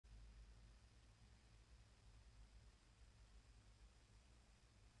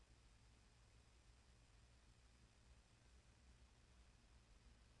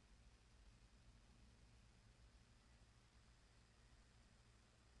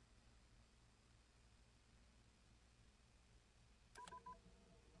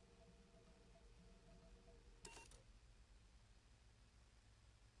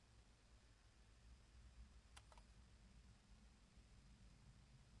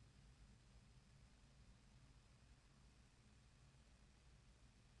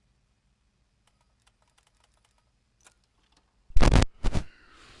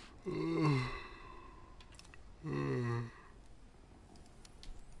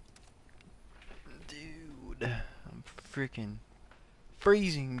freaking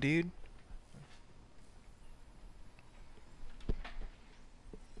freezing, dude.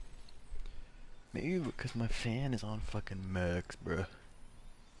 Maybe because my fan is on fucking max, bruh.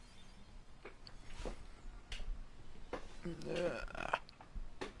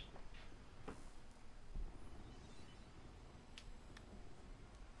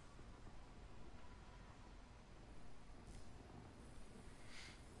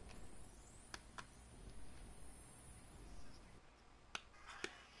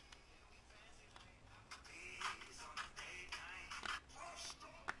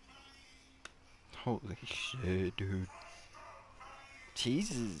 Holy shit, dude.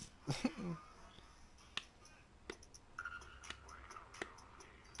 Jesus.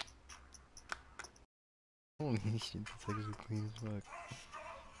 Holy shit, this thing is clean as fuck.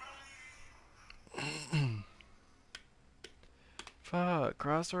 Fuck,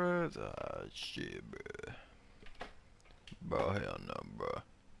 crossroads? Ah, shit, bruh. Bro, hell no, bruh.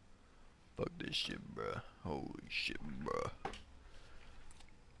 Fuck this shit, bruh. Holy shit, bruh.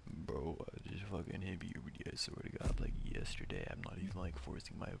 Bro, I just fucking hit you, I swear to God, like yesterday. I'm not even like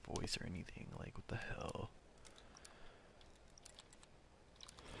forcing my voice or anything. Like, what the hell?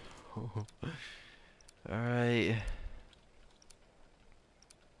 Alright.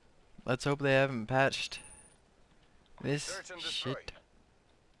 Let's hope they haven't patched this shit.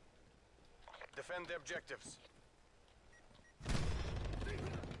 Defend the objectives.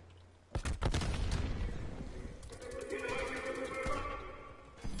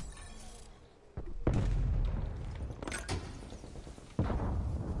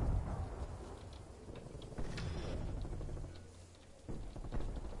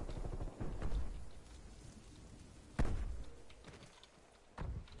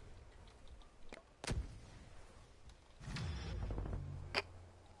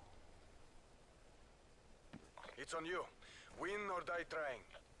 It's on you. Win or die trying.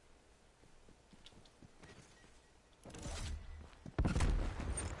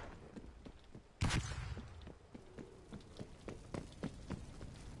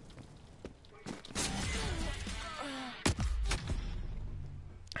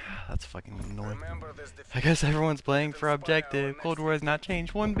 That's fucking annoying. I guess everyone's playing for objective. Cold War has not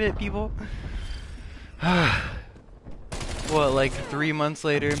changed one bit, people. What, like 3 months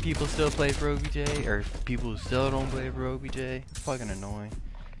later and people still play for OBJ? Or people still don't play for OBJ? It's fucking annoying.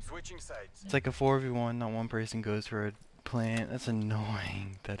 It's like a 4v1, not one person goes for a plant. That's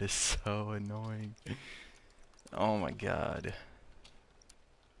annoying. That is so annoying. Oh my god.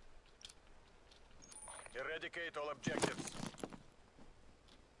 Eradicate all objectives.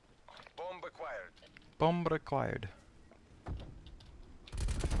 Bomb acquired. Bomb required.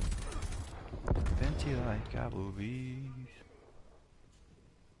 Fancy like Applebee's.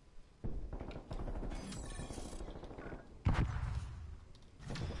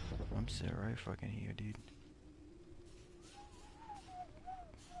 I'm sitting right fucking here, dude.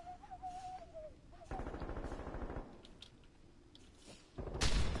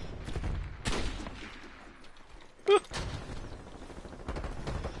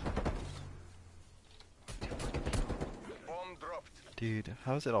 Bomb dropped. Dude,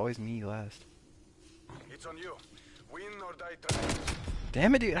 how is it always me last? It's on you. Win or die trying.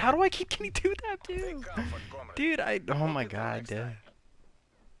 Damn it, dude. How do I keep getting to that, dude? Dude, oh my god, dude.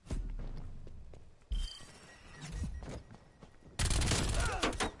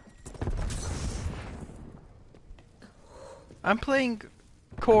 I'm playing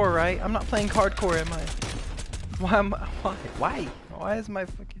core, right? I'm not playing hardcore, am I? Why am I? Why? Why is my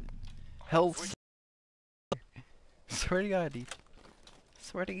fucking health? Swear to God, dude.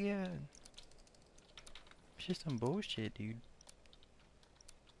 Swear to God. It's just some bullshit, dude.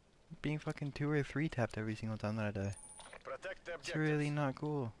 Being fucking 2 or 3 tapped every single time that I die. It's really not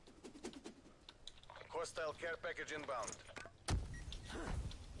cool. Hostile care package inbound.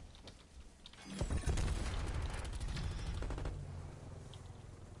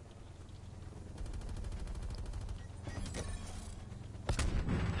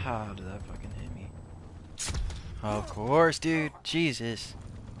 How did that fucking hit me? Of course, dude. Jesus.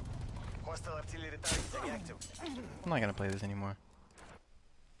 Hostile artillery targeting active. I'm not gonna play this anymore.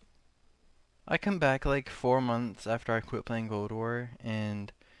 I come back like 4 months after I quit playing Cold War,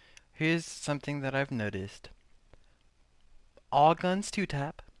 and here's something that I've noticed. All guns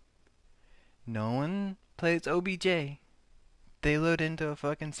 2-tap. No one plays OBJ. They load into a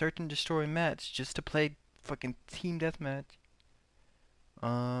fucking search and destroy match just to play fucking team deathmatch.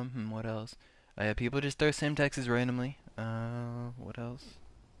 What else? Yeah, people just throw Simtexes randomly. What else?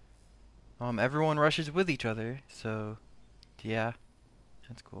 Everyone rushes with each other, so yeah,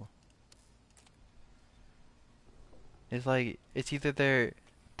 that's cool. It's like it's either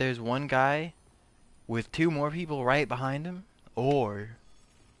there's one guy with two more people right behind him, or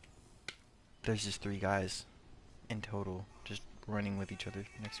there's just three guys in total just running with each other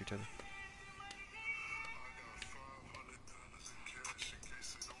next to each other.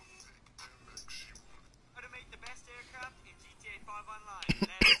 Automate the best aircraft in GTA 5 Online.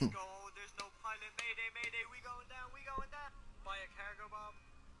 Let's go. There's no pilot. Mayday, mayday. We going down. We going down. Buy a cargo bomb.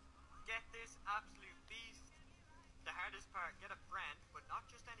 Get this absolute beast. The hardest part, get a friend, but not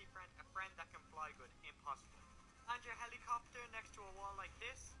just any friend, a friend that can fly good. Impossible. And your helicopter next to a wall like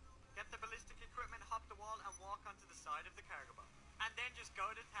this. Get the ballistic equipment, hop the wall, and walk onto the side of the cargo bomb. And then just go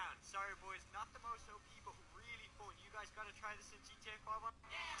to town. Sorry, boys, not the most OP, but really fun. You guys gotta try this in GTA 5.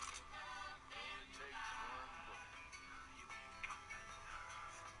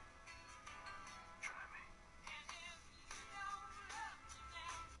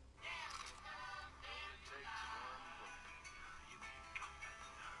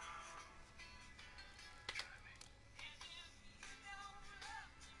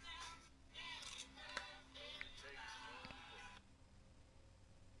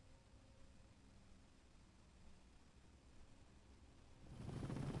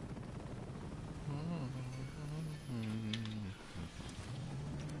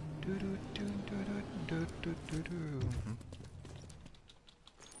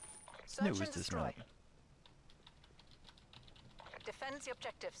 Search and destroy. Defend the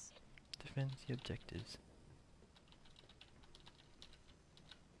objectives. Defend the objectives.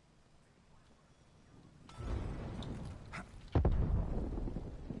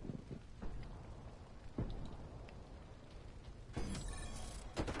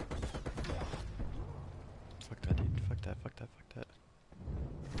 Fuck that, dude. Fuck that, fuck that, fuck that.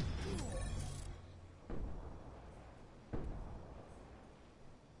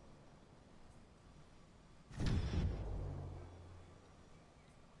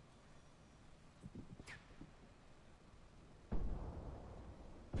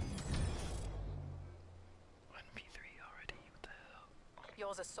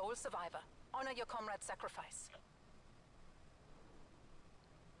 You're the sole survivor. Honor your comrade's sacrifice.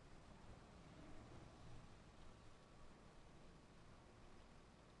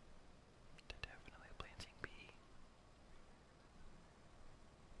 They're definitely planting B.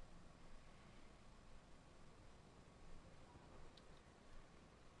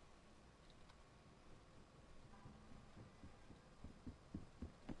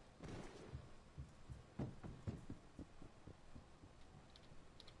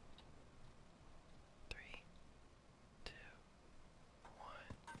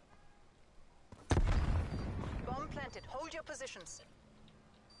 Bomb planted. Hold your positions.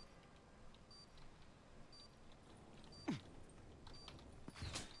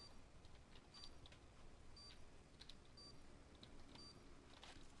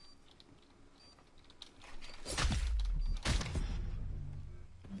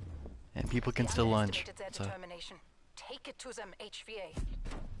 And people can They still lunge. underestimated their So. determination. Take it to them, HVA.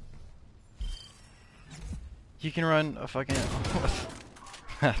 You can run a fucking.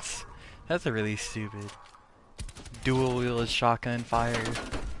 that's a really stupid dual wheeled shotgun fire.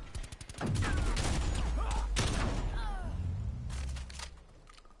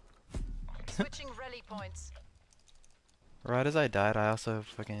 Switching rally points. Right as I died, I also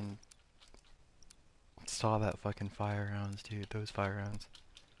fucking saw that fucking fire rounds, dude. Those fire rounds.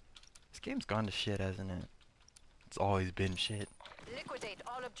 This game's gone to shit, hasn't it? It's always been shit. Liquidate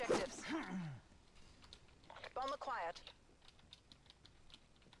all objectives. Bomb acquired.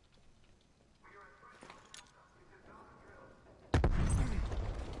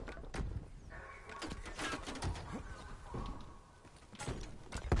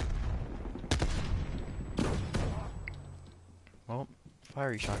 Well,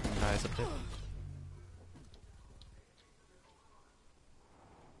 fiery shotgun guys up there.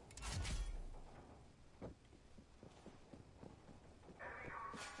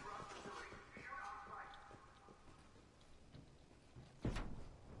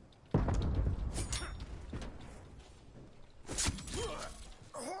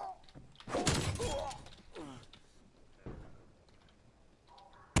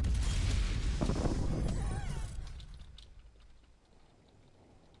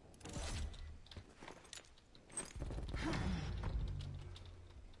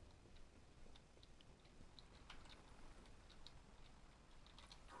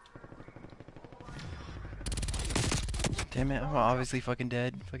 Damn it, I'm obviously fucking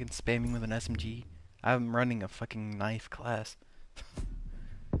dead. Fucking spamming with an SMG. I'm running a fucking knife class.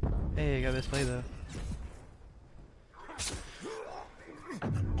 Hey, I got this play though.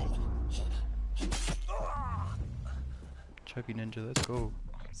 Chubby ninja, let's go.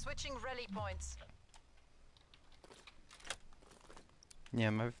 Switching rally points. Yeah,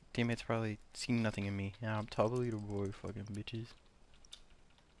 my teammates probably see nothing in me. Yeah, I'm top leader boy, fucking bitches.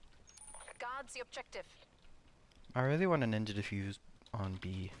 Guards the objective. I really want a ninja defuse on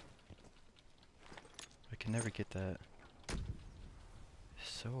B. I can never get that. It's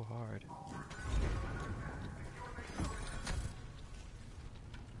so hard.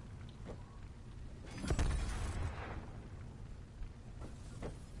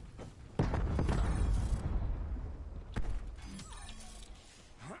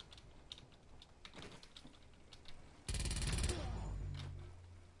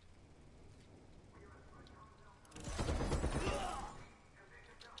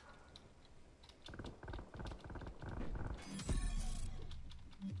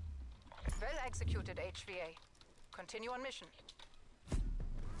 Well executed, HVA. Continue on mission.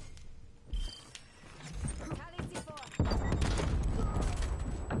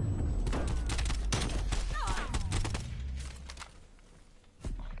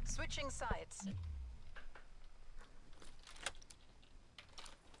 Switching sides.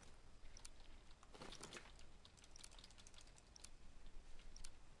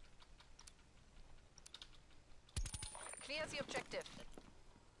 Clear the objective.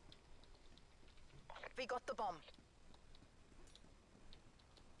 We got the bomb.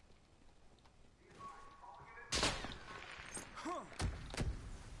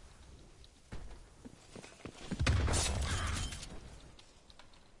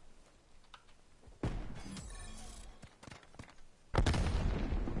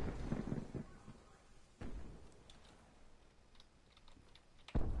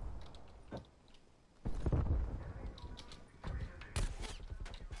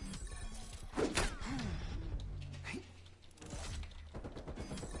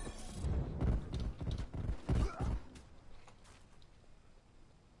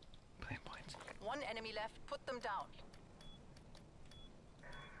 Play points. One enemy left. Put them down.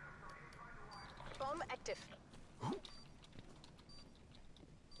 Bomb active.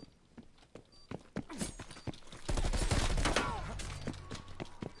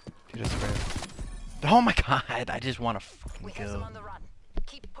 Dude, I swear. Oh my god, I just want to fucking We have them kill. on the run.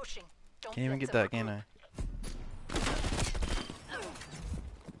 Keep pushing. Don't Can't even let get them that, can regroup.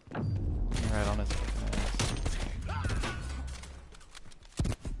 I? Right on his fucking ass.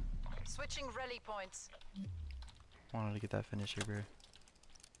 Switching rally points. Wanted to get that finisher, bro. I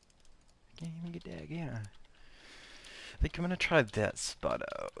can't even get that, can I think I'm gonna try that spot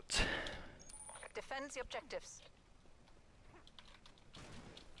out. Defend the objectives.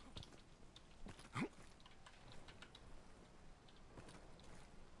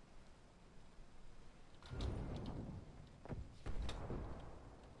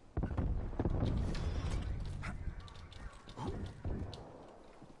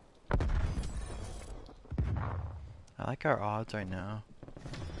 I like our odds right now.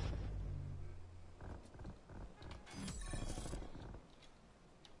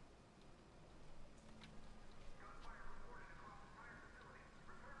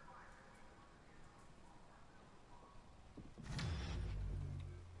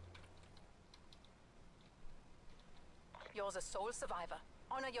 You're the sole survivor.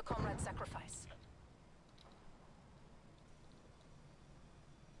 Honor your comrade's sacrifice.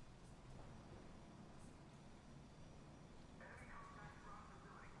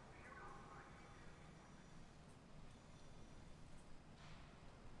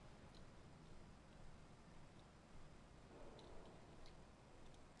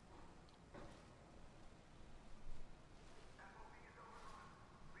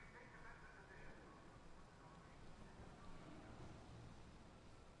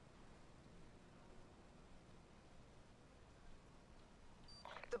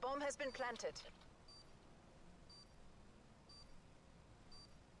 The bomb has been planted.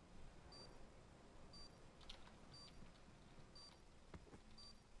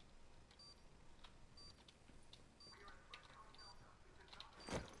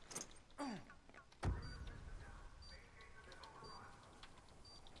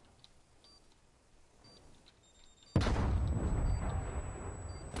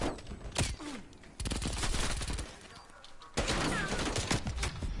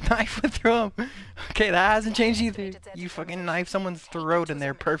 Knife would throw him. Okay, that hasn't changed either. You fucking knife someone's throat and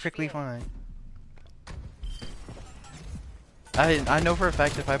they're perfectly fine. I know for a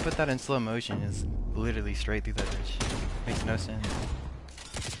fact if I put that in slow motion, it's literally straight through that bitch. Makes no sense.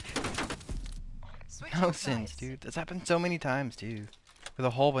 No sense, dude. That's happened so many times, too. With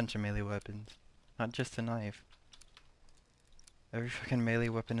a whole bunch of melee weapons. Not just a knife. Every fucking melee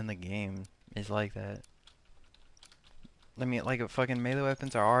weapon in the game is like that. I mean, like, fucking melee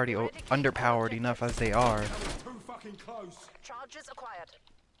weapons are already underpowered enough as they are. Too fucking close. Charges acquired.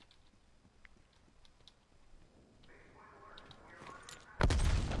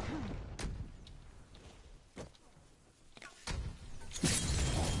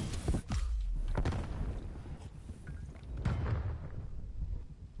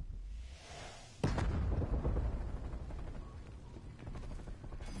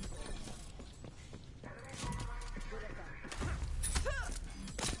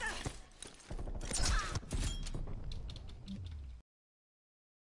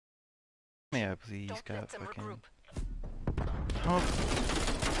 Yeah, please, Don't got let them fucking. regroup. Oh.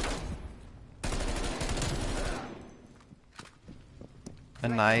 A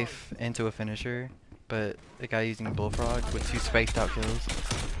knife into a finisher, but the guy using bullfrog with 2 spaced out kills.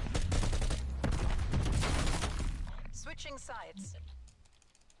 Switching sides.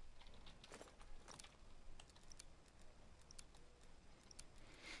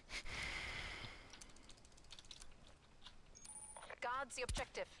 Guards the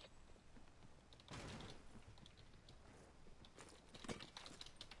objective.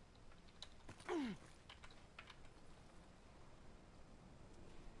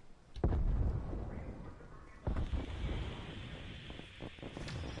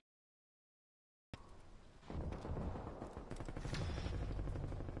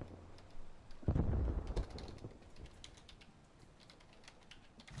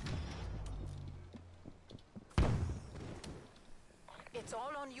 It's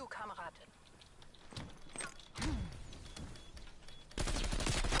all on you, comrade.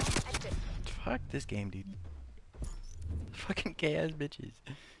 Active. Fuck this game, dude. Fucking gay ass bitches.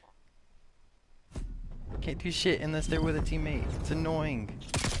 Can't do shit unless they're with a teammate. It's annoying.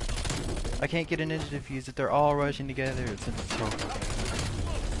 I can't get a ninja defuse if they're all rushing together. It's so fucking.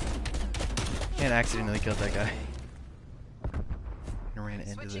 And accidentally killed that guy. And ran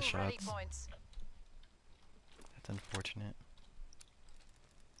into the Switching rally shots. points. That's unfortunate.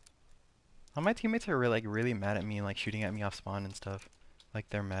 All my teammates are really mad at me and like shooting at me off spawn and stuff. Like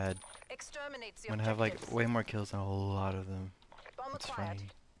they're mad Exterminates the when I have like objectives. way more kills than a whole lot of them. Bomb It's acquired. funny.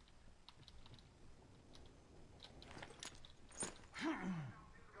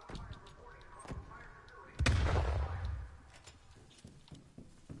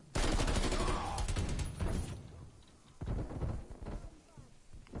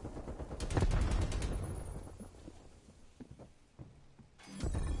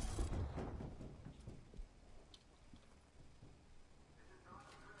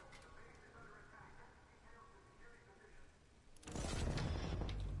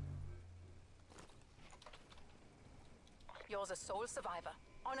 You're the sole survivor.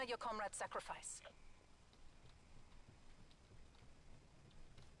 Honor your comrade's sacrifice.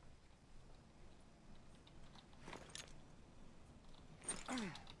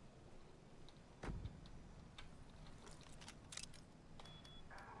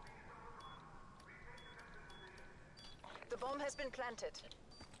 The bomb has been planted.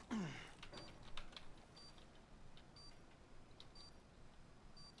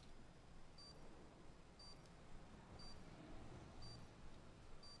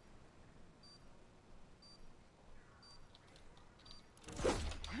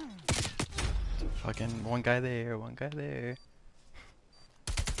 Fucking one guy there, one guy there.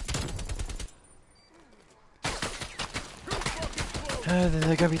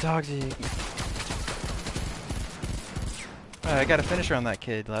 They're gonna be toxic. Alright, I got a finisher on that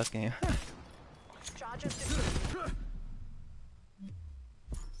kid last game. Charges defused.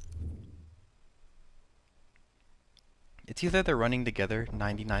 It's either they're running together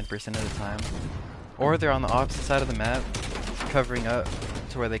 99% of the time, or they're on the opposite side of the map, covering up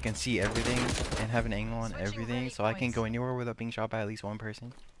to where they can see everything and have an angle on everything, so I can go anywhere without being shot by at least one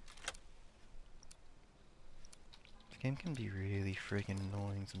person. This game can be really freaking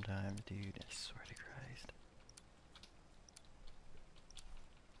annoying sometimes, dude. I swear to Christ.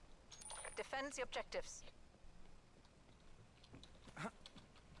 Defends the objectives.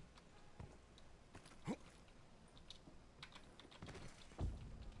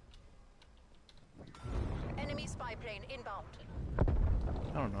 Enemy spy plane inbound.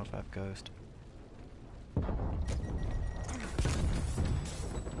 I don't know if I have ghost.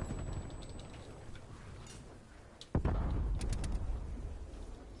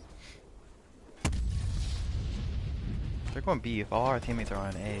 They're going B if all our teammates are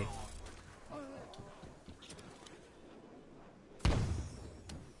on A.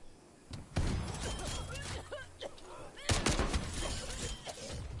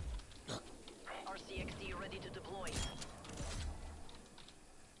 RCXD ready to deploy.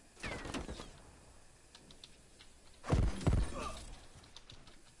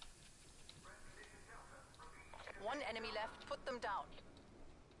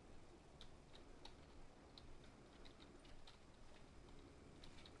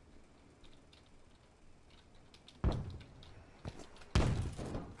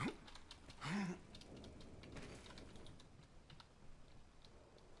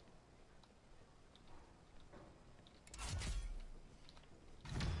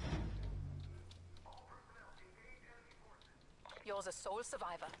 Yours a sole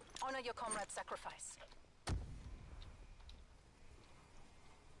survivor. Honor your comrade's sacrifice.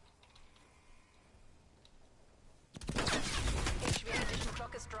 HVA mission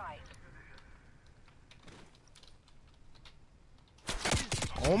clock is dry.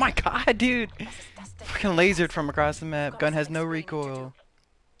 Oh my god, dude! Fucking lasered from across the map. Gun has no recoil.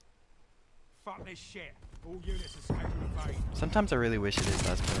 Fuck this shit. All units escape with evade. Sometimes I really wish it is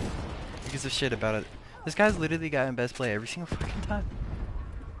best play. Because of shit about it. This guy's literally gotten best play every single fucking time.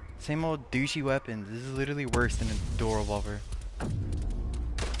 Same old douchey weapons. This is literally worse than a door revolver.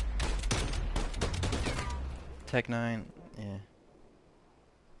 Tech 9, yeah.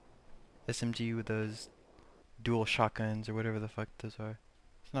 SMG with those dual shotguns or whatever the fuck those are.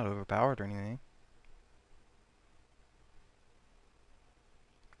 It's not overpowered or anything.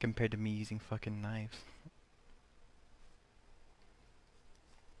 Compared to me using fucking knives.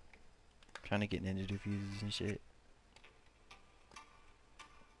 Trying to get ninja diffusers and shit.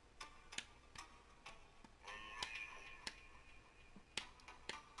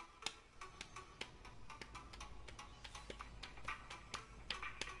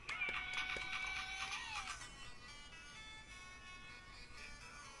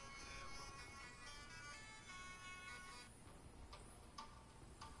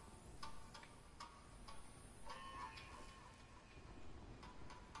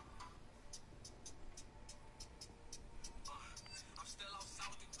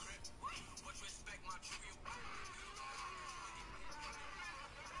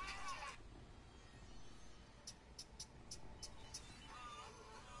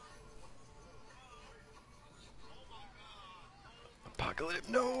 Apocalypse.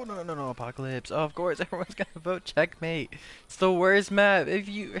 No, no, no, no, Apocalypse. Oh, of course, everyone's gonna vote checkmate. It's the worst map.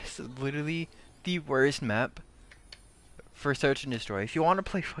 It's literally the worst map for search and destroy. If you want to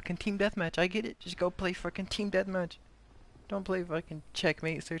play fucking team deathmatch, I get it. Just go play fucking team deathmatch. Don't play fucking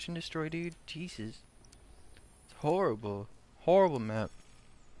checkmate, search and destroy, dude. Jesus. It's horrible. Horrible map.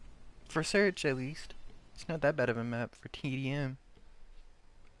 For search, at least. It's not that bad of a map for TDM.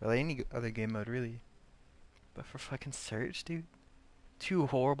 Or any other game mode, really. But for fucking search, dude. 2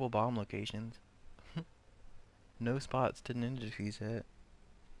 horrible bomb locations. No spots to ninja defuse at.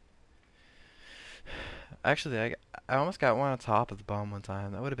 Actually, I almost got one on top of the bomb one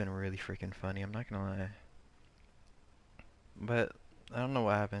time. That would have been really freaking funny, I'm not gonna lie. But, I don't know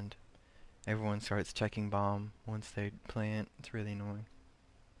what happened. Everyone starts checking bomb once they plant. It's really annoying.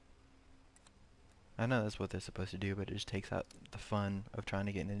 I know that's what they're supposed to do, but it just takes out the fun of trying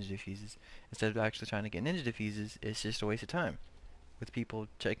to get ninja defuses. Instead of actually trying to get ninja defuses, it's just a waste of time with people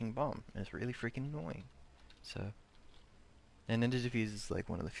checking bomb. And it's really freaking annoying. So, and ninja defuse is like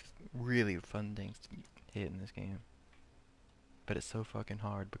one of the really fun things to hit in this game. But it's so fucking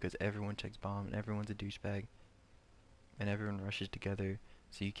hard because everyone checks bomb and everyone's a douchebag. And everyone rushes together,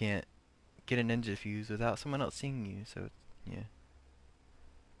 so you can't get a ninja defuse without someone else seeing you. So, yeah.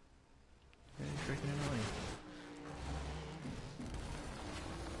 Really freaking annoying.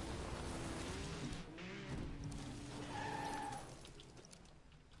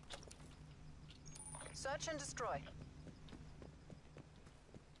 Search and destroy.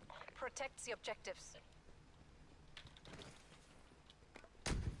 Protect the objectives.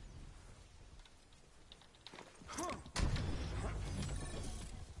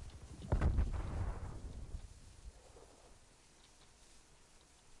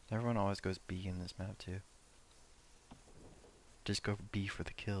 Everyone always goes B in this map too. Just go B for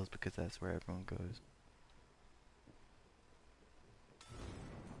the kills because that's where everyone goes.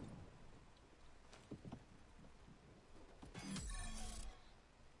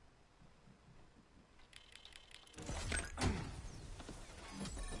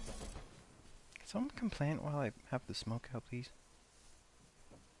 Can someone complain while I have the smoke out, please?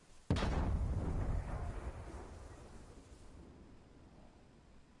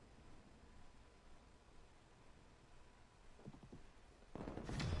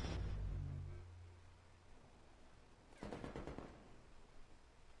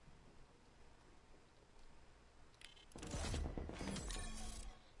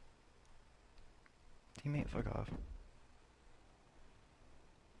 Teammate, fuck off.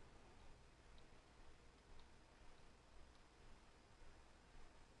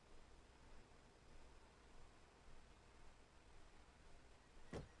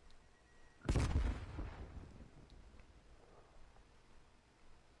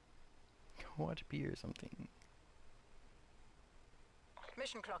 Go watch B or something.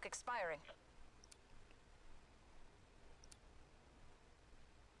 Mission clock expiring.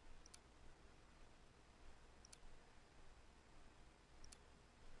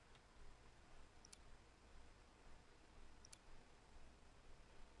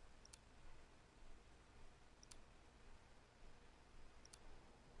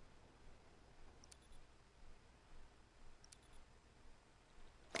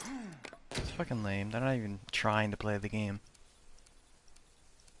 It's fucking lame. They're not even trying to play the game.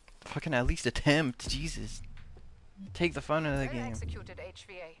 Fucking at least attempt. Jesus. Take the fun out of the Well game. executed,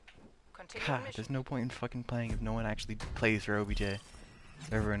 HVA. Continue God, mission. there's no point in fucking playing if no one actually plays for OBJ.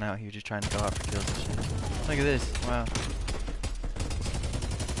 Everyone out here just trying to go out for kills and shit. Look at this. Wow.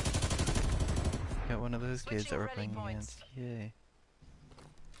 Got one of those kids that we're playing against. Yay.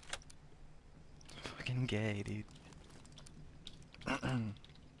 Fucking gay, dude.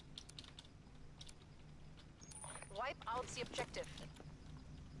 Wipe out the objective.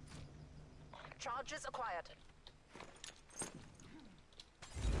 Charges acquired.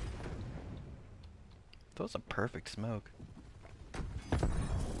 That was a perfect smoke.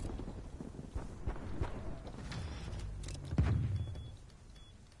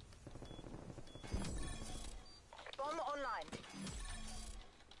 Bomb online.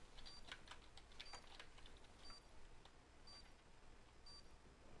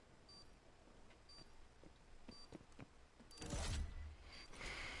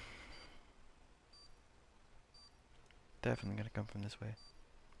 Definitely gonna come from this way.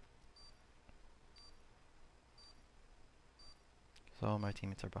 So all my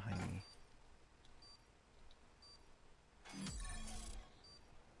teammates are behind me.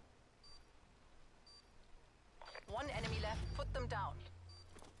 One enemy left. Put them down.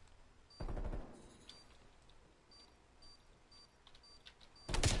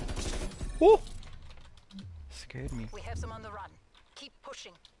 Woo! Scared me. We have them on the run. Keep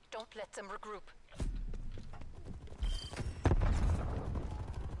pushing. Don't let them regroup.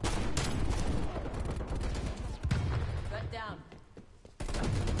 Threat down.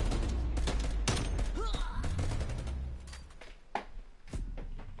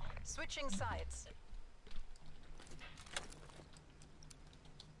 Switching sides.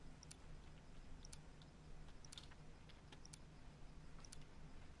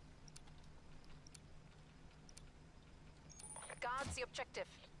 Guards the objective.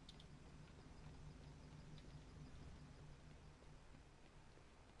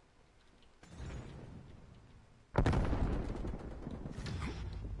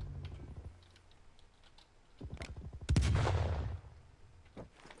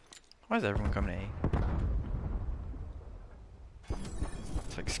 Why is everyone coming to A?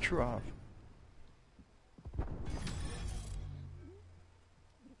 It's like, screw off.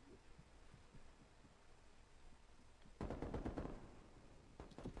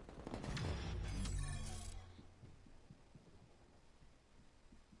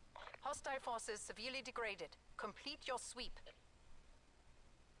 Hostile forces severely degraded. Complete your sweep.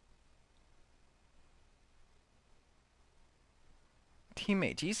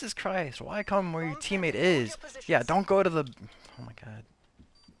 Teammate, Jesus Christ, why come where your Bomb teammate planted. Hold is? your positions. Yeah, don't go to the... Oh my god.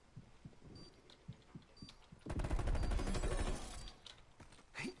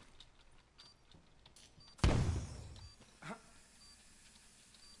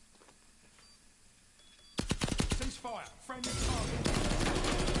 Ceasefire. Friendly target.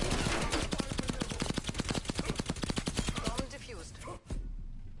 Bomb defused.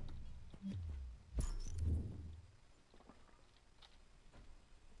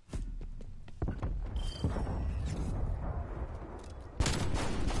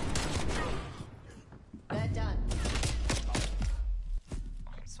 They're done.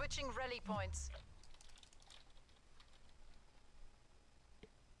 Switching rally points.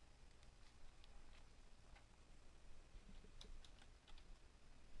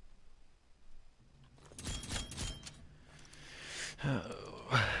 Alright,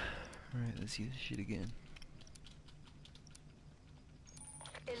 let's see this shit again.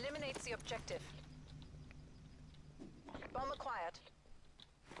 Eliminates the objective. Bomb acquired.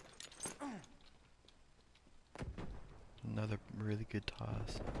 Another really good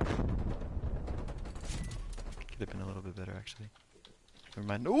toss. Could have been a little bit better, actually. Never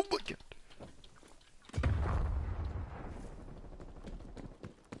mind. Oh my god!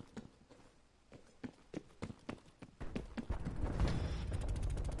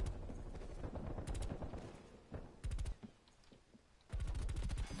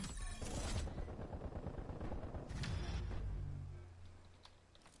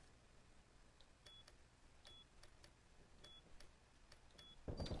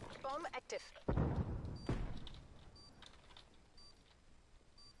 Bomb active.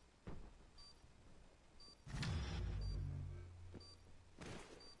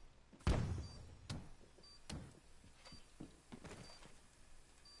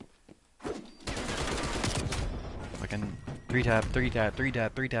 Fucking 3-tap, 3-tap,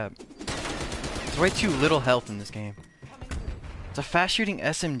 3-tap, 3-tap. There's way too little health in this game. It's a fast shooting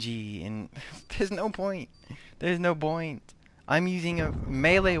SMG, and there's no point. There's no point. I'm using a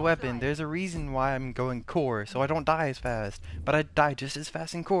melee weapon. There's a reason why I'm going core, so I don't die as fast. But I die just as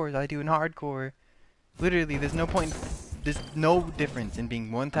fast in core as I do in hardcore. Literally, there's no point. There's no difference in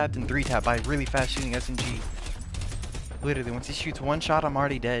being one tapped and three tapped by really fast shooting SMG. Literally, once he shoots one shot, I'm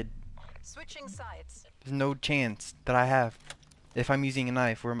already dead. Switching sides. There's no chance that I have if I'm using a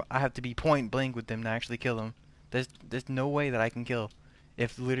knife where I have to be point blank with them to actually kill them. There's no way that I can kill.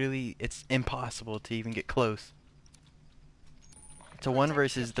 If literally it's impossible to even get close. It's a 1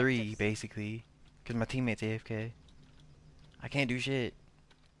 versus 3 basically, because my teammate's AFK. I can't do shit.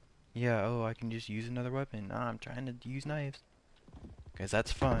 Yeah, oh, I can just use another weapon. Nah, I'm trying to use knives. Because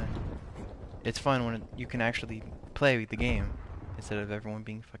that's fun. It's fun when you can actually play the game instead of everyone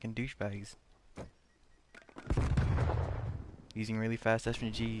being fucking douchebags. Using really fast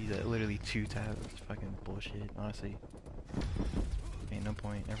SMGs that literally 2-tap is fucking bullshit, honestly. Ain't no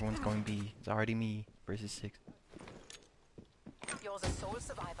point. Everyone's going B. It's already me versus 6. You're the sole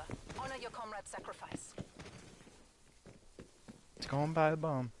survivor. Honor your comrade's sacrifice. It's going by a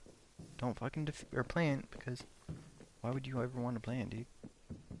bomb. Don't fucking or plant, because why would you ever want to plant, dude?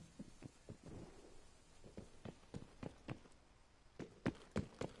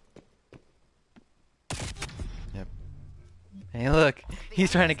 Yep. Hey, look,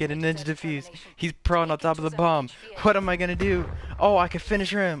 he's trying to get a ninja defuse. He's prone on top of the bomb. What am I gonna do? Oh, I can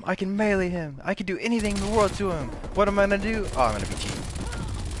finish him. I can melee him. I can do anything in the world to him. What am I gonna do? Oh, I'm gonna be cheap.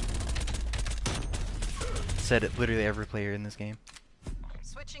 Said it literally every player in this game.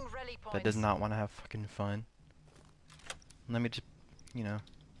 Switching rally points. That does not want to have fucking fun. Let me just, you know,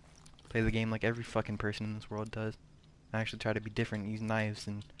 play the game like every fucking person in this world does. I actually try to be different, use knives,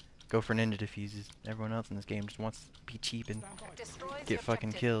 and go for ninja defuses. Everyone else in this game just wants to be cheap and Destroys get the fucking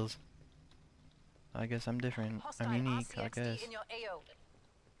objective. kills. I guess I'm different. Hostile I'm unique, I RCXD guess. in your AO.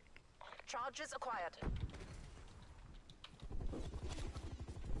 Charges acquired.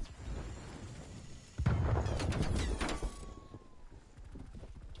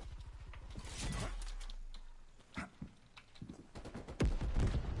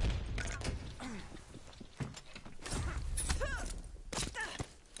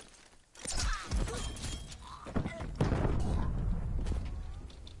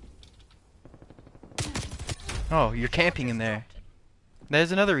 Oh, you're camping in there.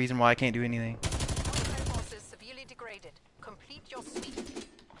 There's another reason why I can't do anything. Hostile forces severely degraded. Complete your sweep.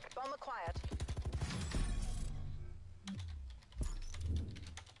 Bomb acquired.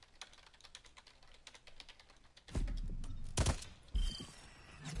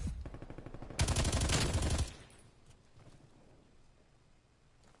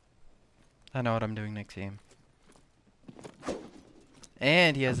 I know what I'm doing next game.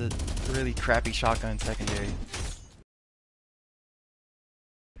 And he has a really crappy shotgun secondary.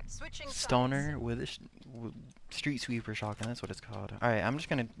 Switching Stoner with a street sweeper shotgun, that's what it's called. Alright, I'm just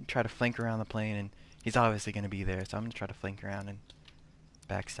gonna try to flank around the plane, and he's obviously gonna be there, so I'm gonna try to flank around and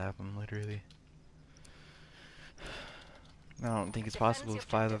backstab him, literally. I don't think it's possible with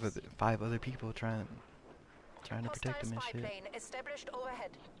five other people trying to protect him and spy shit. plane established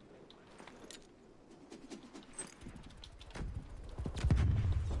overhead.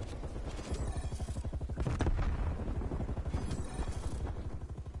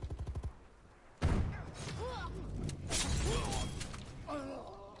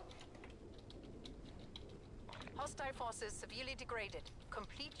 Hostile forces severely degraded.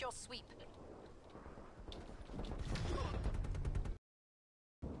 Complete your sweep.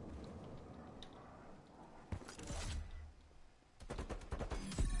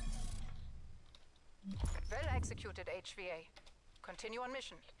 Well executed, HVA. Continue on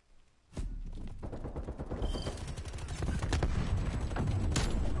mission.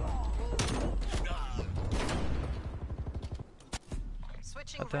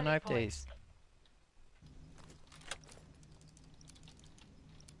 Switching Let the rally knife points. days.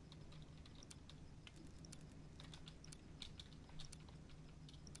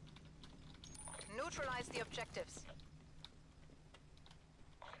 Neutralize the objectives.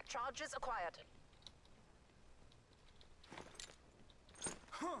 Charges acquired.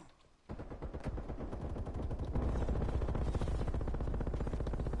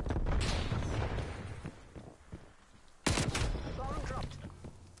 Bomb dropped.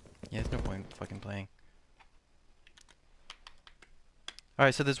 Yeah, there's no point fucking playing.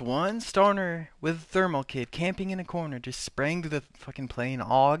 Alright, so there's one stoner with a thermal kit camping in a corner, just spraying through the fucking plane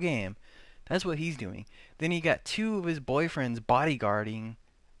all game. That's what he's doing. Then he got two of his boyfriends bodyguarding,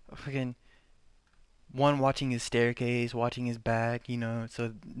 fucking one watching his staircase, watching his back, you know,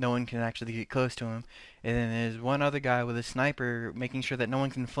 so no one can actually get close to him. And then there's one other guy with a sniper making sure that no one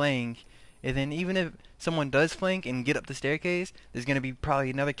can flank. And then even if someone does flank and get up the staircase, there's gonna be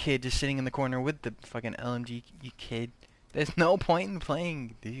probably another kid just sitting in the corner with the fucking LMG, you kid. There's no point in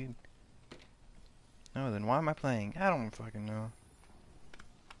playing, dude. No, then why am I playing? I don't fucking know.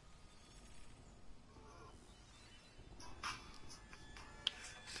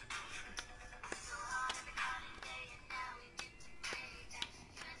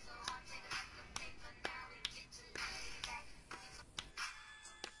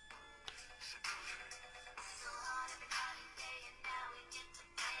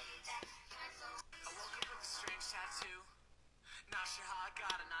 Not sure how I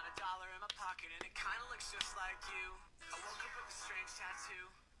got it, not a dollar in my pocket, and it kinda looks just like you. I woke up with a strange tattoo.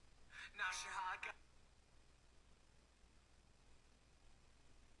 Not sure how I got.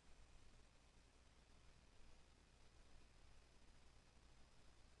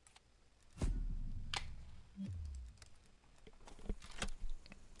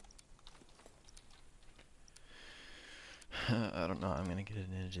 I don't know. I'm gonna get a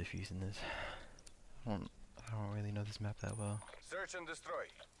ninja fuse in this. I don't. I don't really know this map that well. Search and destroy.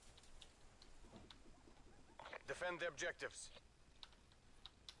 Defend the objectives.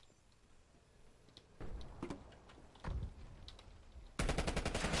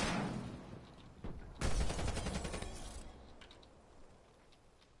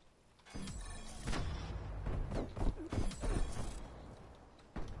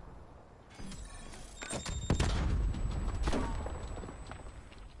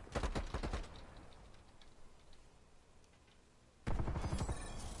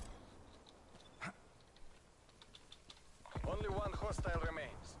 Only one hostile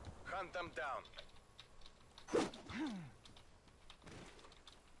remains. Hunt them down.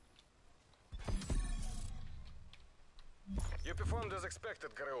 You performed as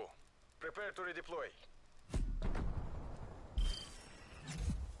expected, Garou. Prepare to redeploy.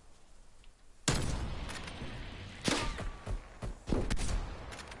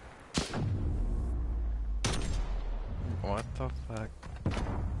 What the fuck?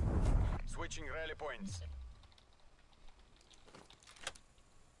 Switching rally points.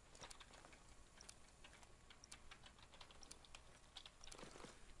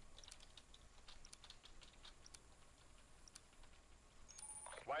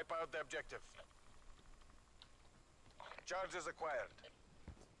 Wipe out the objective. Charges acquired.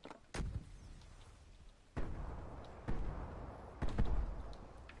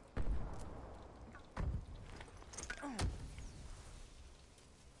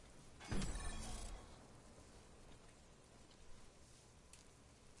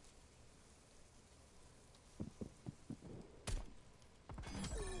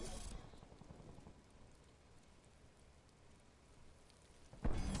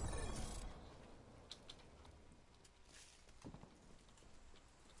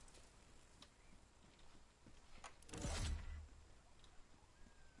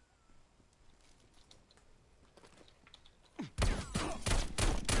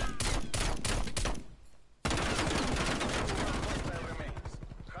 Hostile remains.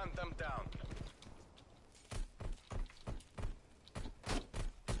 Hunt them down.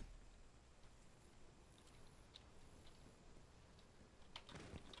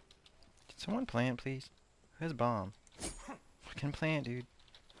 Can someone plant, please? Who has bomb? Fucking plant, dude.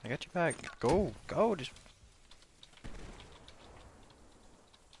 I got your back. Go, go, just.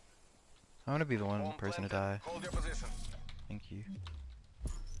 I want to be the one Bomb person to planted. die. Hold your position. Thank you.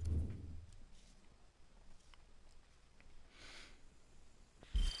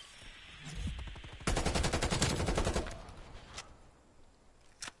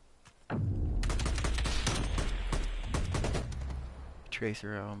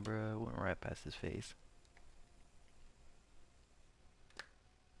 Tracer on, bro. Went right past his face.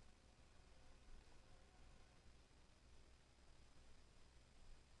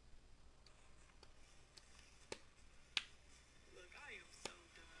 Look, I am so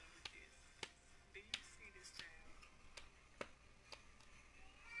done with this. Do you see this child?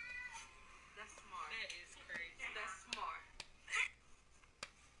 That's smart. That is crazy. That's smart.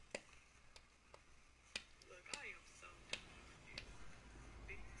 Look, I am so done with this.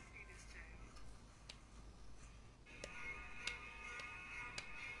 Do you see this child?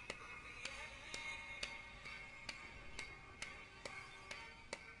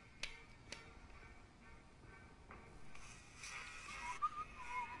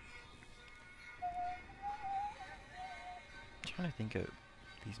 I'm trying to think of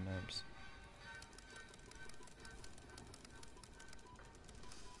these maps.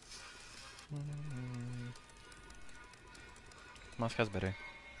 Moscow's better.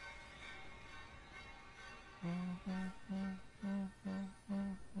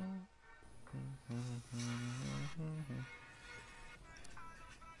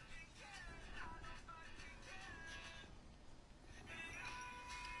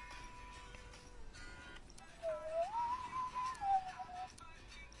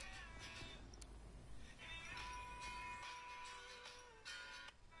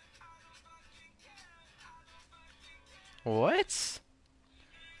 What?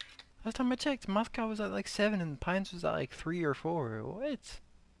 Last time I checked, Moscow was at like 7 and Pines was at like 3 or 4. What?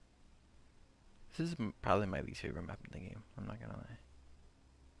 This is probably my least favorite map in the game. I'm not gonna lie.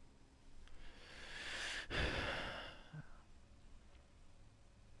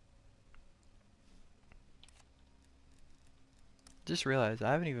 Just realized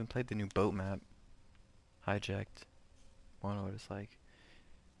I haven't even played the new boat map. Hijacked. Wonder what it's like.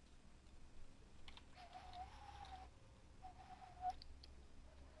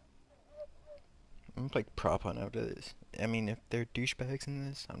 I'm like prop hunt after this. I mean, if they're douchebags in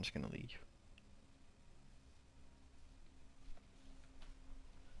this, I'm just gonna leave.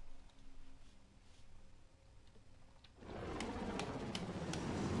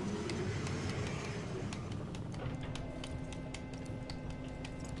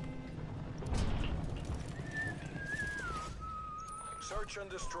 Search and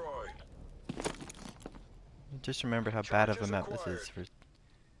destroy. Just remember how bad of a map this is for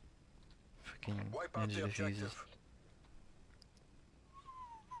freaking Wipe out ninja the diffuses. objective.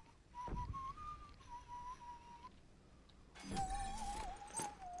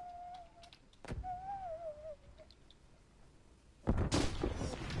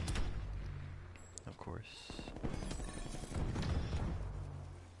 Of course.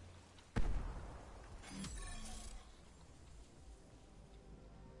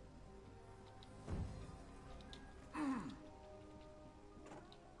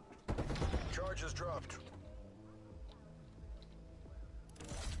 Charges dropped.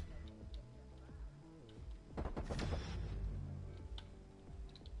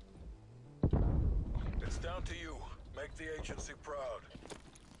 It's down to you. Make the agency proud.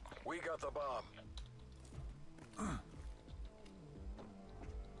 We got the bomb.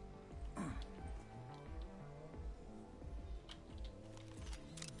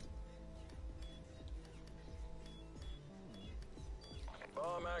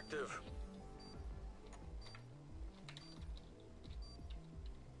 Bomb active.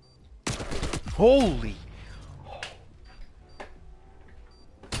 Holy!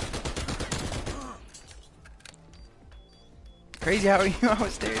 Crazy how you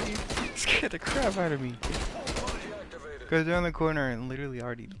always there, dude. Scared the crap out of me. Deactivated. Goes around the corner and literally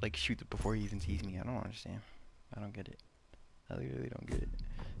already like shoots it before he even sees me. I don't understand. I don't get it. I literally don't get it.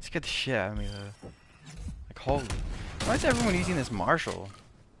 Scared the shit out of me though. Like holy. Why is everyone using this Marshall?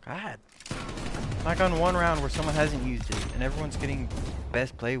 God. Like on one round where someone hasn't used it and everyone's getting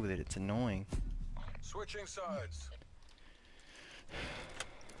best play with it. It's annoying. Switching sides.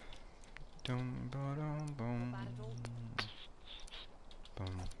 Dum ba dum bum. Bum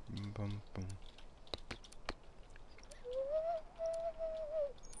bum bum.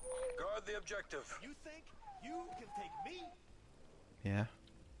 Guard the objective. You think you can take me? Yeah.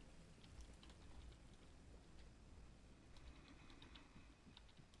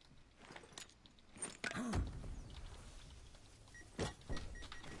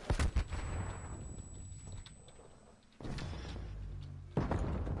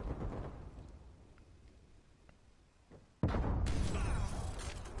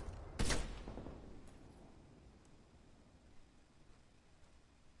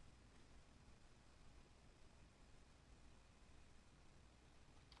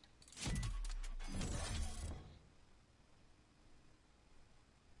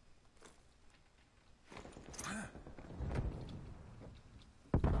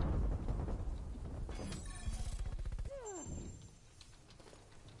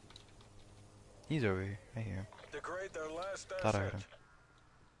 He's over here. I hear him. Degrade their last Thought I heard asset.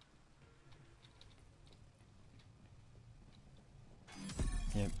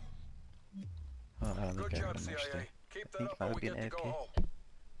 him. Yep. Oh, I don't Good think I job, heard him CIA. actually. Keep I think that up might and have we been get to go AFK. home.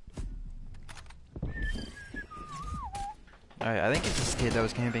 Alright, I think it's this kid that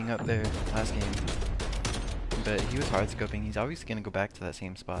was camping up there last game. But he was hard scoping. He's obviously gonna go back to that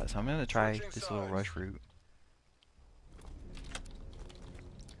same spot. So I'm gonna try Switching this little sides. rush route.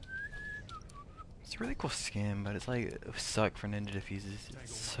 It's a really cool skin, but it's like it would suck for ninja diffuses.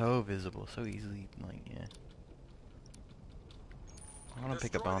 It's so visible, so easily like yeah. I'm gonna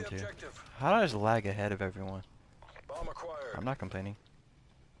pick a Destroy bomb the too. objective. How do I just lag ahead of everyone? Bomb acquired. I'm not complaining.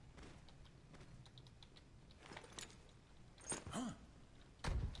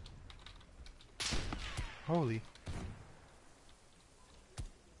 Holy.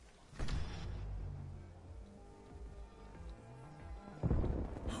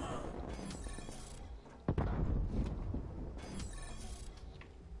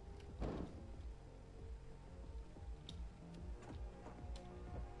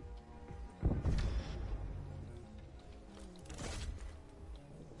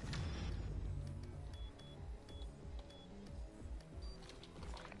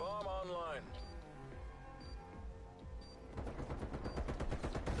 online.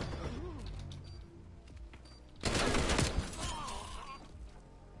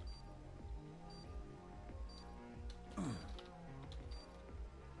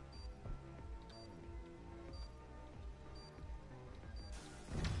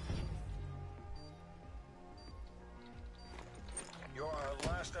 You're our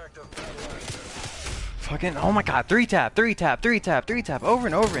last active battle actor. Fucking, oh my god, 3-tap, 3-tap, 3-tap, 3-tap, over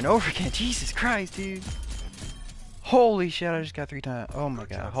and over and over again. Jesus Christ, dude. Holy shit, I just got 3 times. Oh my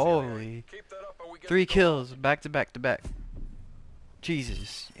Good god, job, CIA. holy. Keep that up and we get 3 to go. kills, back to back to back.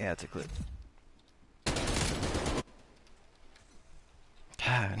 Jesus. Yeah, it's a clip.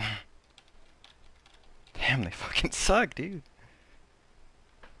 God. Damn, they fucking suck, dude.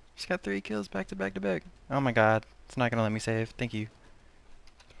 Just got 3 kills back to back to back. Oh my god, it's not gonna let me save. Thank you.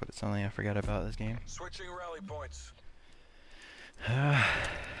 But it's something I forgot about this game. Switching rally points. It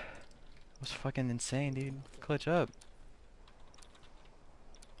was fucking insane, dude. Clutch up.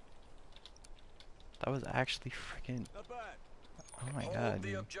 That was actually freaking. Not bad. Oh my Hold god, the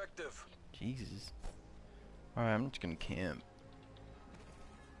dude. objective. Jesus. Alright, I'm just gonna camp.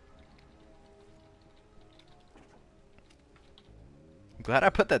 I'm glad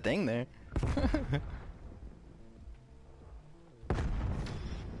I put that thing there.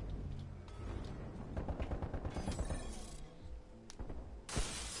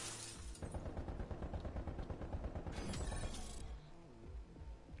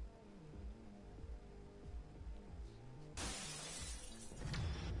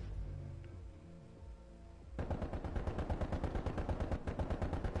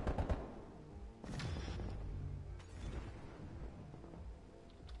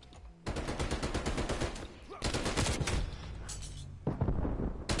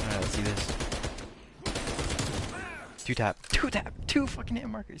 Alright, let's see this. 2-tap. 2-tap. 2 fucking hit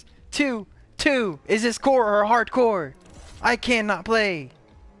markers. 2. 2. Is this core or hardcore? I cannot play.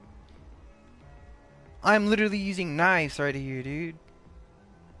 I'm literally using knives right here, dude.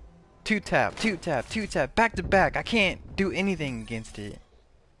 2-tap. 2-tap. 2-tap. Back to back. I can't do anything against it.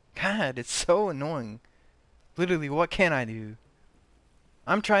 God, it's so annoying. Literally, what can I do?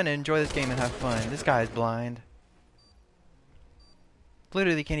 I'm trying to enjoy this game and have fun. This guy's blind.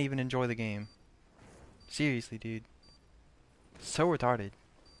 Literally can't even enjoy the game. Seriously, dude. So retarded.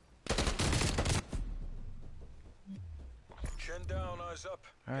 Chin down, eyes up.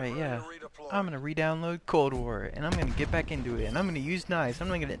 Alright, Get yeah. ready to redeploy. I'm gonna re-download Cold War and I'm gonna get back into it and I'm gonna use knives. I'm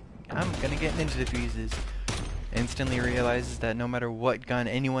gonna get ninja diffuses. Instantly realizes that no matter what gun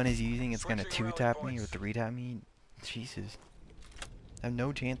anyone is using, it's gonna Switching rally 2-tap me or points. 3-tap me. Jesus. I have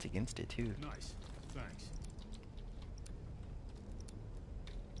no chance against it too. Nice. Thanks.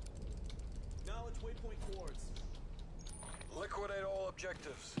 Knowledge waypoint cords. Liquidate all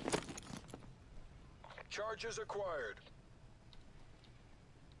objectives. Charges acquired.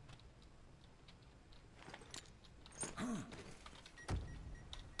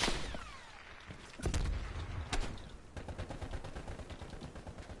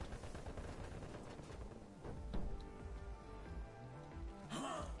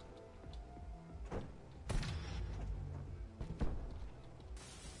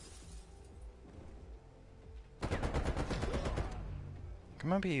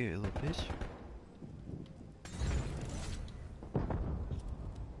 Come on, be you little bitch.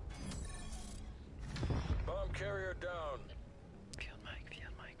 Bomb carrier down. Field mic,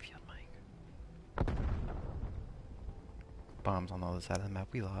 field mic, field mic. Bombs on the other side of the map.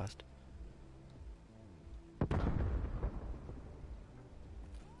 We lost.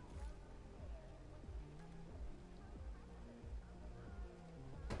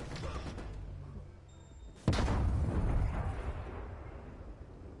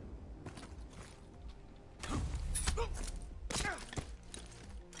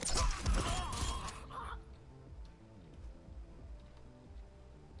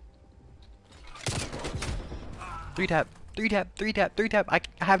 Three tap, 3-tap, 3-tap, 3-tap. I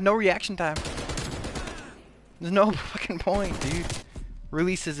have no reaction time. There's no fucking point, dude.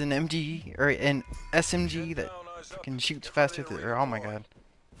 Releases an MG or an SMG that fucking shoots faster than. Oh my god.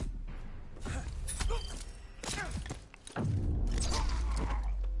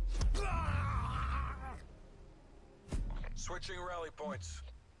 Switching rally points.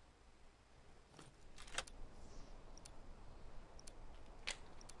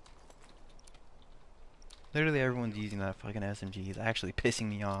 Literally everyone's using that fucking SMG. It's actually pissing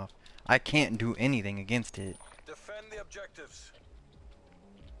me off. I can't do anything against it. Defend the objectives.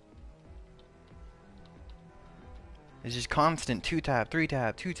 It's just constant 2-tap,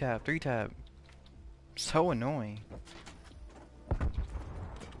 3-tap, 2-tap, 3-tap. So annoying.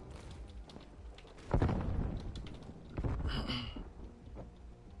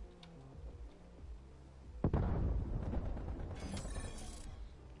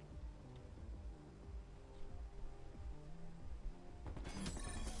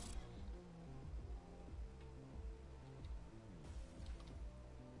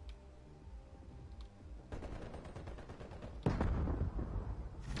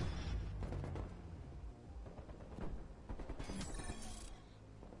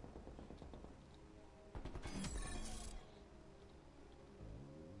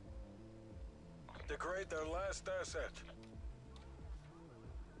 Degrade their last asset.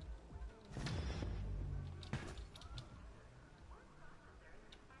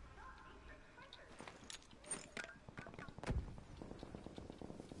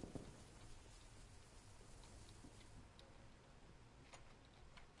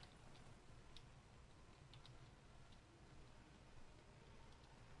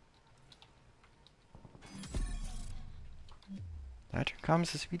 Did I turn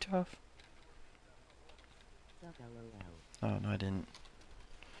comments to speech off? Oh, no, I didn't.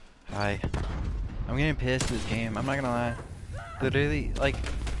 Hi. I'm getting pissed at this game. I'm not gonna lie. Literally, like,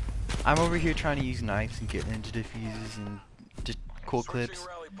 I'm over here trying to use knives and get ninja diffuses and just cool clips,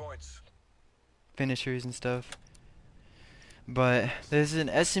 Rally points. finishers and stuff. But there's an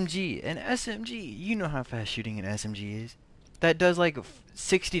SMG. An SMG! You know how fast shooting an SMG is. That does like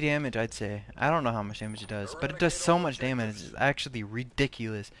 60 damage, I'd say. I don't know how much damage it does, but it does so much damage. It's actually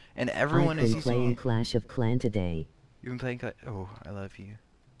ridiculous. And everyone is I've been playing using... Clash of Clan today. You've been playing Oh, I love you.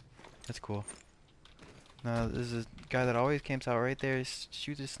 That's cool. No, there's a guy that always camps out right there.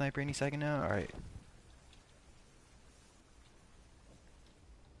 Shoots a sniper any second now. Alright.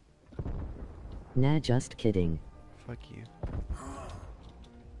 Nah, just kidding. Fuck you.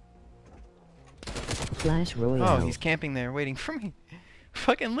 Clash Royale. Oh, he's camping there waiting for me.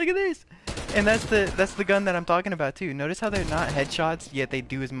 Fucking look at this. And that's the gun that I'm talking about too. Notice how they're not headshots, yet they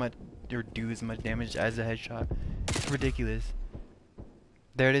do as much damage as a headshot. It's ridiculous.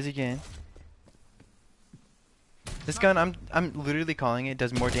 There it is again. This gun, I'm literally calling it,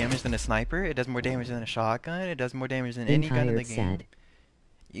 does more damage than a sniper. It does more damage than a shotgun. It does more damage than any gun in the game. Sad.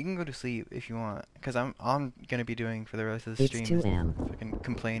 You can go to sleep if you want, cause I'm gonna be doing for the rest of the It's stream 2 is a.m. fucking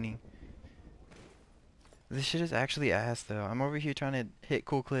complaining. This shit is actually ass though. I'm over here trying to hit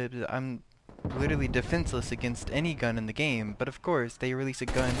cool clips. I'm literally defenseless against any gun in the game, but of course they release a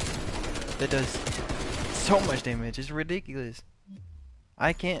gun that does so much damage. It's ridiculous.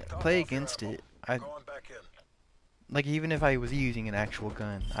 I can't play against it. Going back in. Like, even if I was using an actual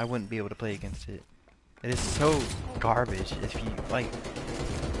gun, I wouldn't be able to play against it. It is so garbage if you, like,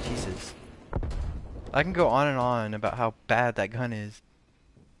 Jesus. I can go on and on about how bad that gun is.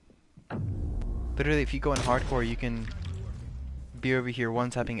 Literally, if you go in hardcore, you can be over here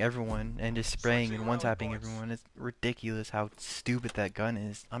one-tapping everyone and just spraying and one-tapping everyone. It's ridiculous how stupid that gun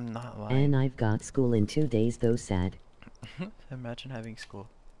is. I'm not lying. And I've got school in 2 days though, sad. Imagine having school.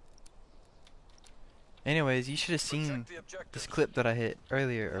 Anyways, you should have seen this clip that I hit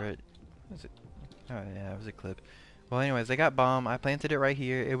earlier, or was it? Oh yeah, it was a clip. Well, anyways, I got bomb. I planted it right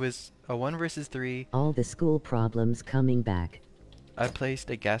here. It was a 1 versus 3. All the school problems coming back. I placed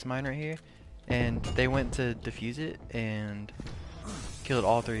a gas mine right here, and they went to defuse it and killed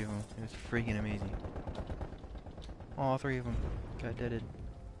all 3 of them. It was freaking amazing. All 3 of them got deaded.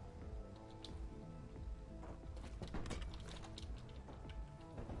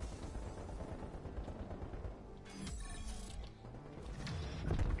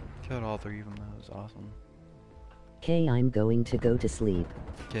 Killed all 3 of them. That was awesome. Okay, I'm going to go to sleep.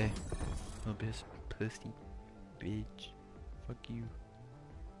 Okay. Little bitch, pussy, bitch. Fuck you.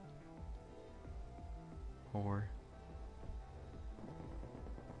 Whore.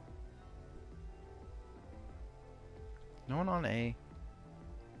 No one on A.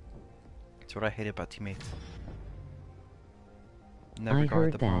 That's what I hate about teammates. Never I guard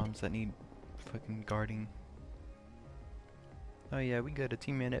heard the that. bombs that need fucking guarding. Oh yeah, we got a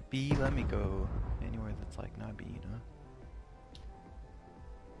teammate at B. Let me go anywhere that's like not B, you know.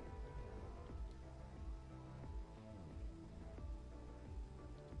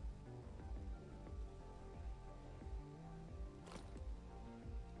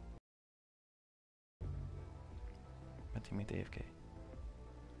 My teammate AFK.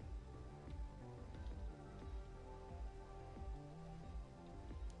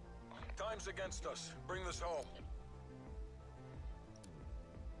 Time's against us. Bring this home.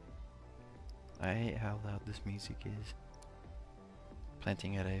 I hate how loud this music is.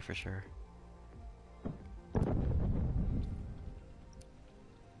 Planting at A for sure.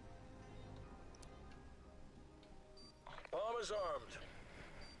 Bomb is armed.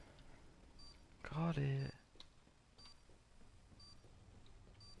 Got it.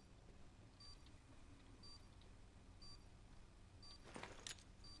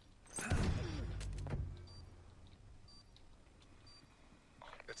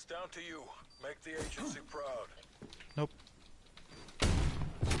 It's down to you. Make the agency proud. Nope.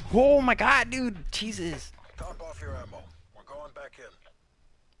 Oh my god, dude! Jesus! Top off your ammo. We're going back in.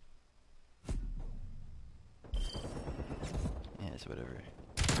 Yeah, it's whatever.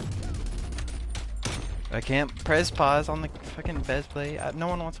 I can't press pause on the fucking best play. No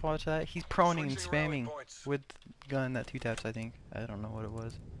one wants to watch that. He's proning and Switching rally spamming points. with gun that 2 taps, I think. I don't know what it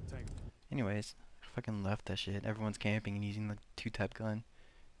was. Take Anyways, I fucking left that shit. Everyone's camping and using the 2-tap gun.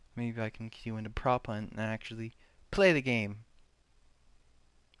 Maybe I can queue into prop hunt and actually play the game.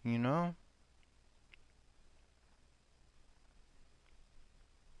 You know?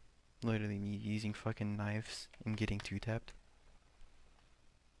 Literally me using fucking knives and getting 2-tapped.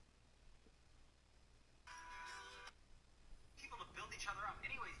 People to build each other up.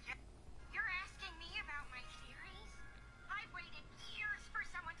 Anyways, yeah. You're asking me about my theories? I waited years for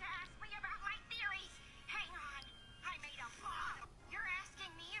someone to ask me about my theories. Hang on, I made a bomb. You're asking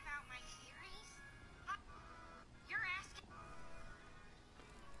me about my theories? You're asking...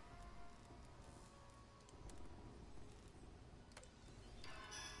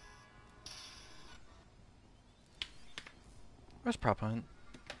 Where's prop hunt?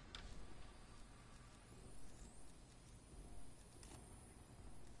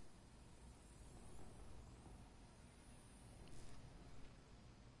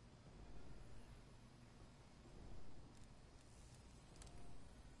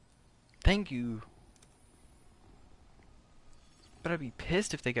 Thank you. But I'd be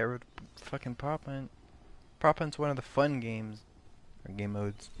pissed if they got rid of fucking prop hunt. Prop hunt's one of the fun games. Or game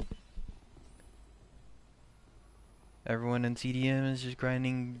modes. Everyone in CDM is just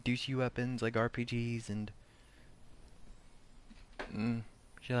grinding douchey weapons like RPGs and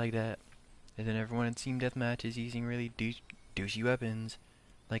shit like that. And then everyone in Team Deathmatch is using really douchey weapons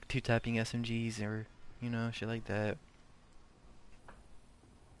like 2-tapping SMGs or, you know, shit like that.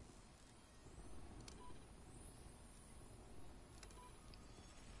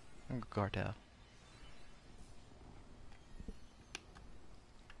 Cartel.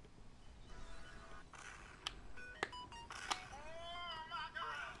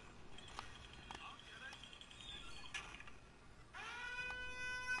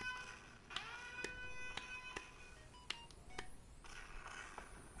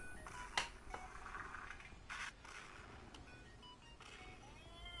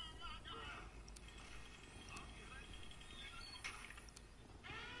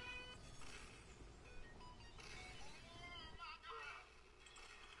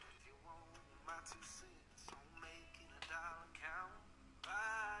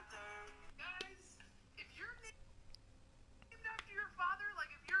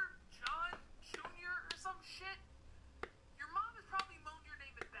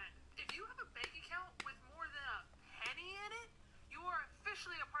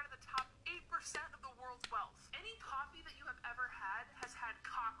 A part of the top 8% of the world's wealth. Any coffee that you have ever had has had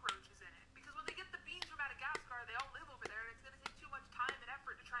cockroaches in it. Because when they get the beans from Madagascar, they all live over there, and it's going to take too much time and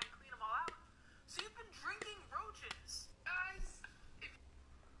effort to try and clean them all out. So you've been drinking roaches. Guys, if...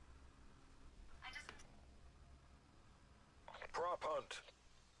 I just... Prop hunt.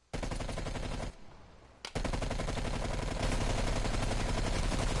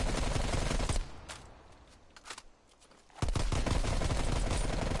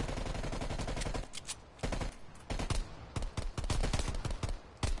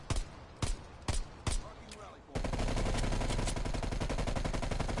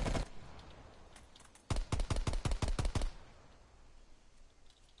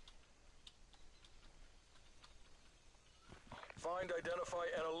 Find, identify,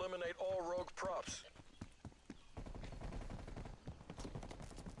 and eliminate all rogue props.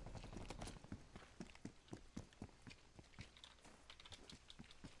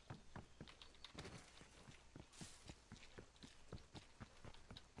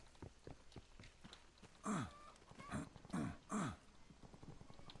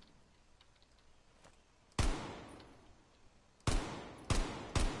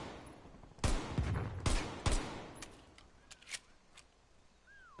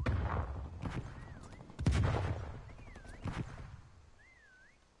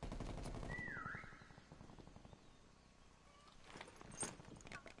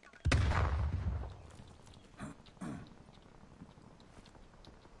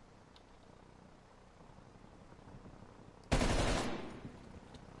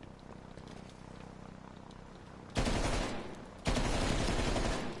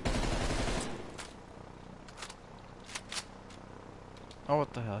 Oh,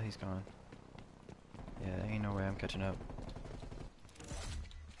 what the hell? He's gone. Yeah, there ain't no way I'm catching up.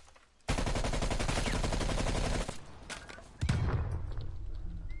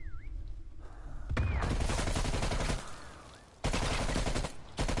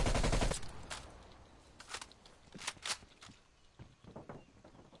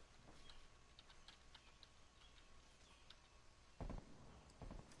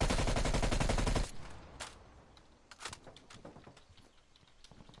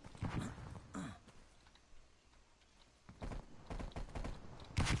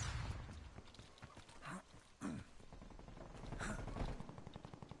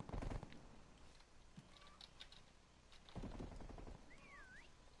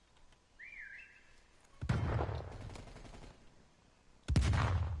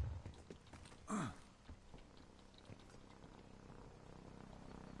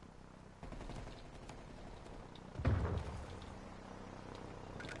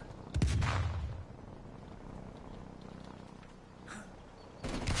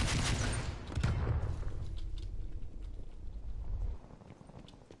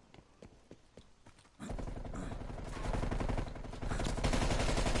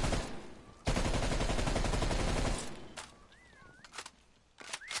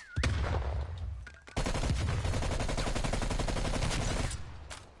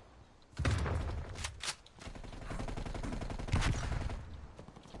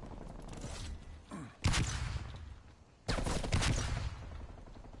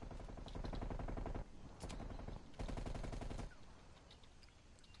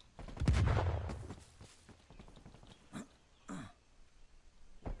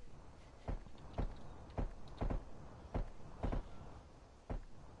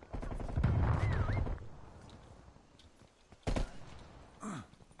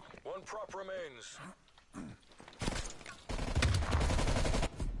 One prop remains.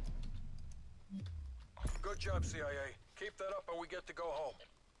 Good job, CIA. Keep that up and we get to go home.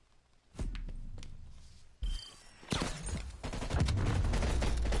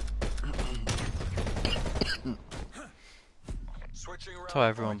 Switching That's how round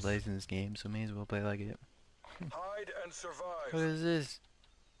everyone points. plays in this game, so may as well play like it. Hide and survive. What is this?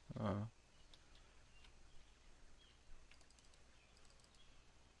 Oh.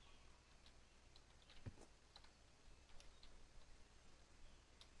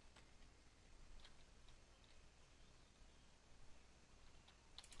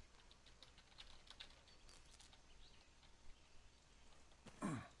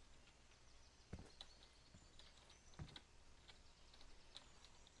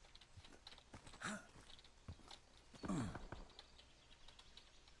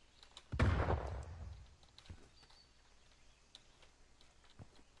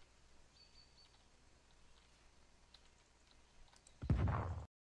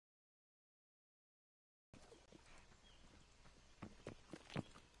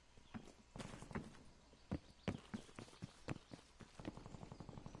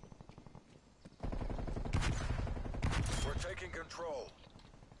 We're taking control.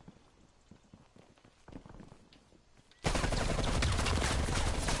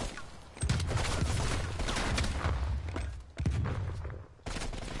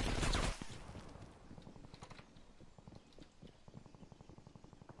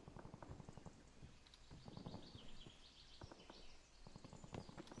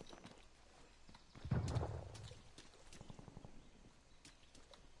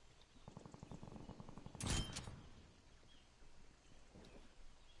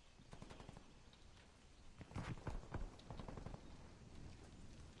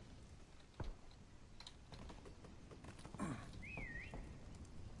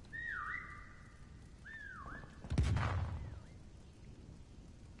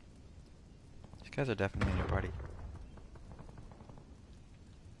 These guys are definitely in your party.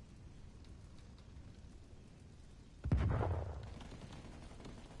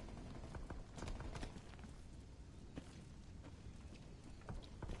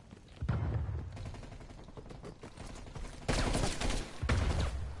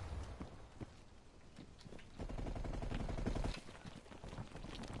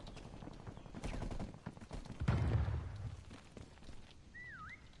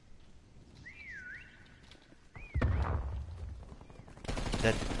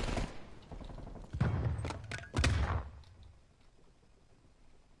 Dead.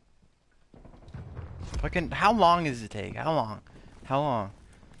 Fucking, how long does it take? How long? How long?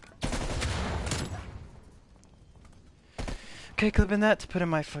 Okay, clipping that to put in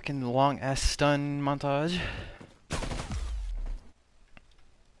my fucking long ass stun montage.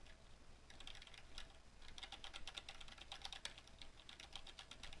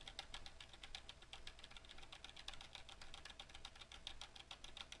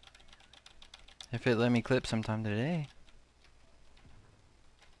 If it let me clip sometime today.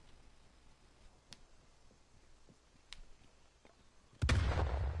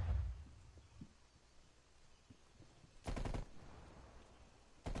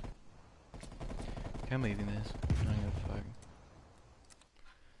 Okay, I'm leaving this. I don't give a fuck.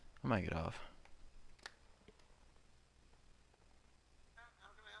 I might get off.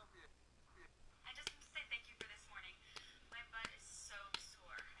 I just want to say thank you for this morning. My butt is so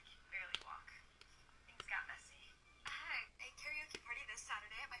sore. I can barely walk. Things got messy. I had a karaoke party this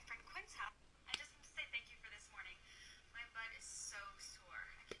Saturday at my friend Quinn's house. I just want to say thank you for this morning. My butt is so sore.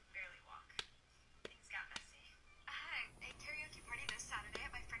 I can barely walk. Things got messy. I had a karaoke party this Saturday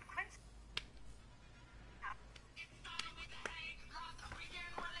at my friend Quinn's house. It started with the hay. Lost a weekend.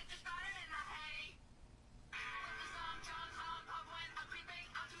 Well, it just started in the hay. With the song John Hall Pop went a creeping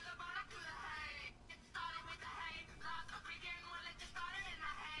out to the bottom to the hay. It started with the hay. Lost a weekend. Well, it just started in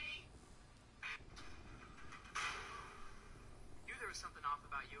the hay. Knew there was something off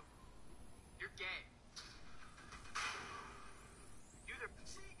about you. You're gay. Knew there.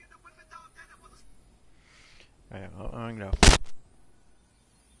 Alright, well, I'm gonna go.